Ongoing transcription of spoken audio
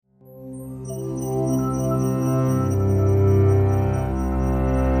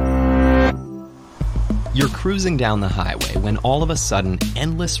cruising down the highway when all of a sudden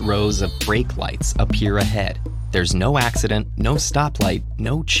endless rows of brake lights appear ahead. There's no accident, no stoplight,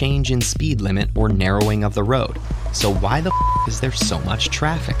 no change in speed limit or narrowing of the road. So why the is there so much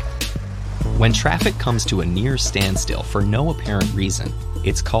traffic? When traffic comes to a near standstill for no apparent reason,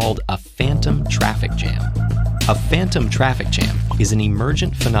 it's called a phantom traffic jam. A phantom traffic jam is an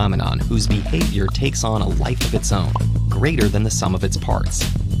emergent phenomenon whose behavior takes on a life of its own, greater than the sum of its parts.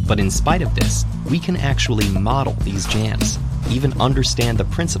 But in spite of this, we can actually model these jams, even understand the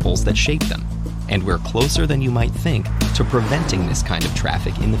principles that shape them, and we're closer than you might think to preventing this kind of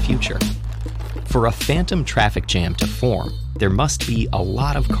traffic in the future. For a phantom traffic jam to form, there must be a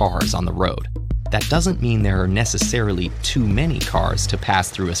lot of cars on the road. That doesn't mean there are necessarily too many cars to pass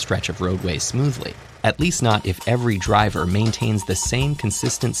through a stretch of roadway smoothly, at least not if every driver maintains the same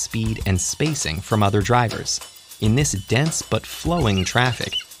consistent speed and spacing from other drivers. In this dense but flowing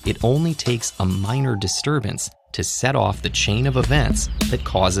traffic, it only takes a minor disturbance to set off the chain of events that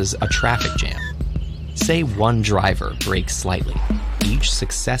causes a traffic jam. Say one driver brakes slightly. Each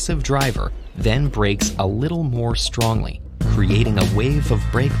successive driver then brakes a little more strongly, creating a wave of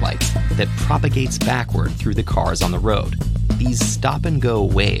brake lights that propagates backward through the cars on the road. These stop-and-go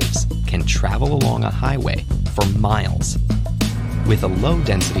waves can travel along a highway for miles. With a low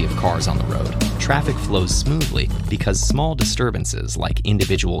density of cars on the road, traffic flows smoothly because small disturbances like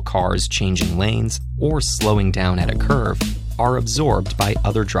individual cars changing lanes or slowing down at a curve are absorbed by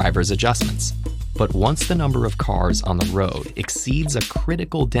other drivers' adjustments. But once the number of cars on the road exceeds a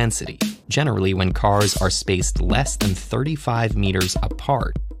critical density, generally when cars are spaced less than 35 meters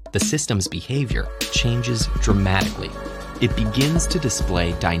apart, the system's behavior changes dramatically. It begins to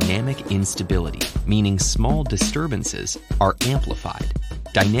display dynamic instability, meaning small disturbances are amplified.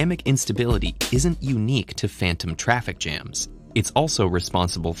 Dynamic instability isn't unique to phantom traffic jams. It's also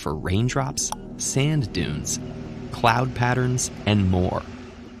responsible for raindrops, sand dunes, cloud patterns, and more.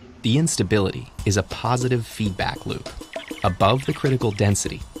 The instability is a positive feedback loop. Above the critical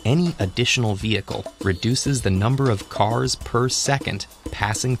density, any additional vehicle reduces the number of cars per second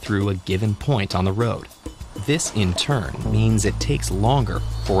passing through a given point on the road. This, in turn, means it takes longer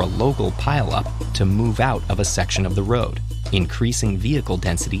for a local pileup to move out of a section of the road, increasing vehicle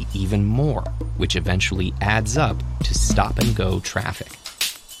density even more, which eventually adds up to stop-and-go traffic.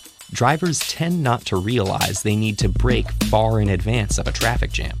 Drivers tend not to realize they need to brake far in advance of a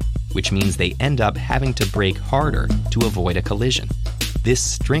traffic jam, which means they end up having to brake harder to avoid a collision. This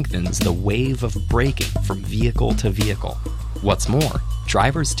strengthens the wave of braking from vehicle to vehicle. What's more,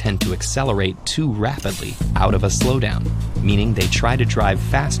 drivers tend to accelerate too rapidly out of a slowdown, meaning they try to drive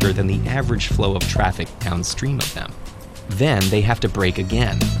faster than the average flow of traffic downstream of them. Then they have to brake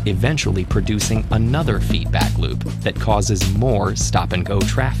again, eventually producing another feedback loop that causes more stop-and-go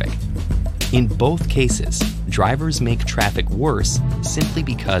traffic. In both cases, drivers make traffic worse simply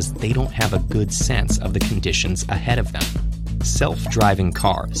because they don't have a good sense of the conditions ahead of them. Self-driving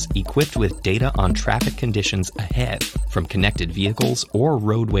cars equipped with data on traffic conditions ahead from connected vehicles or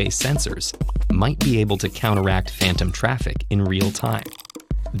roadway sensors might be able to counteract phantom traffic in real time.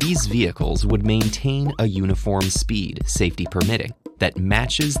 These vehicles would maintain a uniform speed, safety permitting, that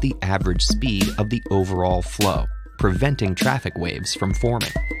matches the average speed of the overall flow, preventing traffic waves from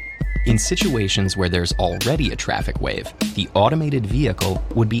forming. In situations where there's already a traffic wave, the automated vehicle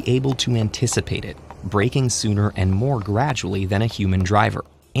would be able to anticipate it, braking sooner and more gradually than a human driver,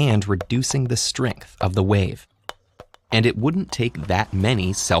 and reducing the strength of the wave. And it wouldn't take that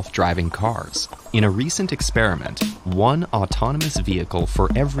many self-driving cars. In a recent experiment, one autonomous vehicle for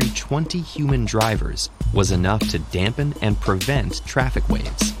every 20 human drivers was enough to dampen and prevent traffic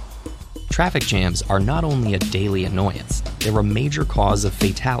waves. Traffic jams are not only a daily annoyance, they're a major cause of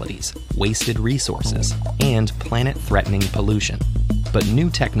fatalities, wasted resources, and planet-threatening pollution. But new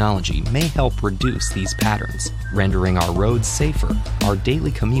technology may help reduce these patterns, rendering our roads safer, our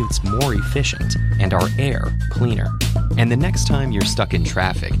daily commutes more efficient, and our air cleaner. And the next time you're stuck in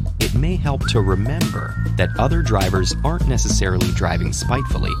traffic, it may help to remember that other drivers aren't necessarily driving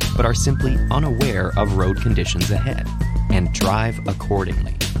spitefully, but are simply unaware of road conditions ahead, and drive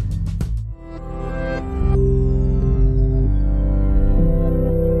accordingly.